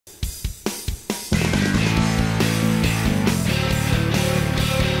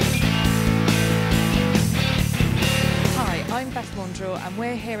Central and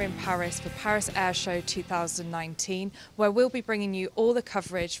we're here in Paris for Paris Air Show 2019, where we'll be bringing you all the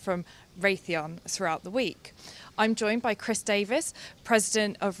coverage from Raytheon throughout the week. I'm joined by Chris Davis,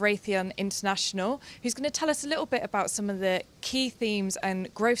 President of Raytheon International, who's going to tell us a little bit about some of the key themes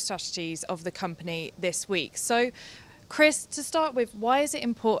and growth strategies of the company this week. So, Chris, to start with, why is it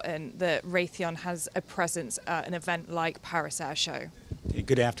important that Raytheon has a presence at an event like Paris Air Show?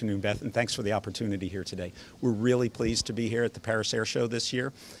 Good afternoon, Beth, and thanks for the opportunity here today. We're really pleased to be here at the Paris Air Show this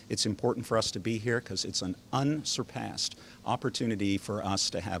year. It's important for us to be here because it's an unsurpassed opportunity for us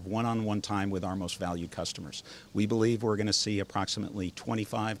to have one-on-one time with our most valued customers. We believe we're going to see approximately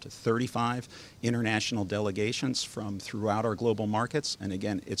 25 to 35 international delegations from throughout our global markets, and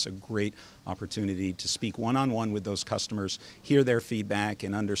again, it's a great opportunity to speak one-on-one with those customers, hear their feedback,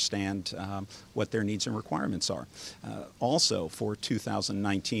 and understand what their needs and requirements are. Also, for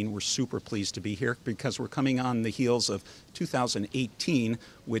 2019, we're super pleased to be here because we're coming on the heels of 2018,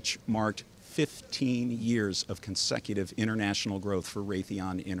 which marked 15 years of consecutive international growth for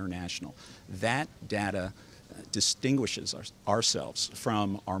Raytheon International. That data distinguishes ourselves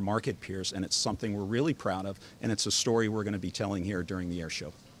from our market peers, and it's something we're really proud of, and it's a story we're going to be telling here during the air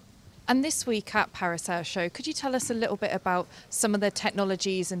show. And this week at Paris Air Show, could you tell us a little bit about some of the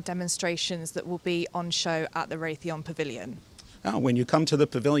technologies and demonstrations that will be on show at the Raytheon Pavilion? When you come to the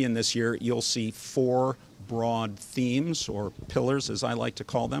pavilion this year, you'll see four broad themes, or pillars as I like to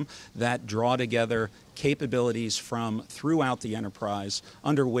call them, that draw together capabilities from throughout the enterprise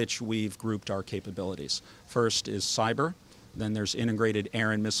under which we've grouped our capabilities. First is cyber, then there's integrated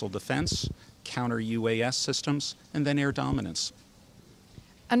air and missile defense, counter UAS systems, and then air dominance.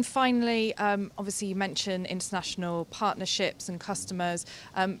 And finally, obviously you mentioned international partnerships and customers.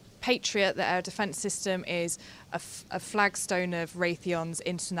 Patriot, the air defense system, is a flagstone of Raytheon's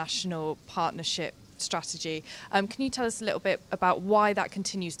international partnership strategy. Can you tell us a little bit about why that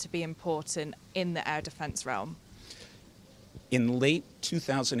continues to be important in the air defense realm? In late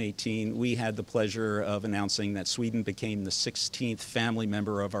 2018, we had the pleasure of announcing that Sweden became the 16th family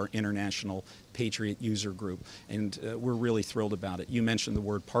member of our international Patriot user group, and we're really thrilled about it. You mentioned the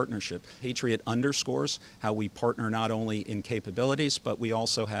word partnership. Patriot underscores how we partner not only in capabilities, but we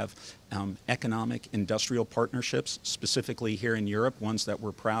also have economic, industrial partnerships, specifically here in Europe, ones that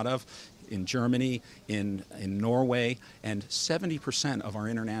we're proud of, in Germany, in Norway, and 70% of our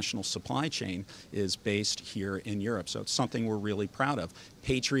international supply chain is based here in Europe. So it's something we're really proud of.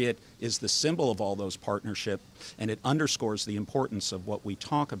 Patriot is the symbol of all those partnerships, and it underscores the importance of what we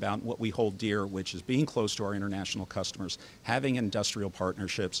talk about and what we hold dear, which is being close to our international customers, having industrial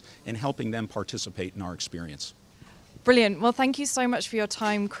partnerships, and helping them participate in our experience. Brilliant. Well, thank you so much for your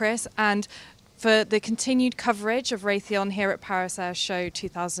time, Chris, and for the continued coverage of Raytheon here at Paris Air Show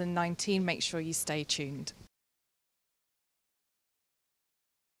 2019. Make sure you stay tuned.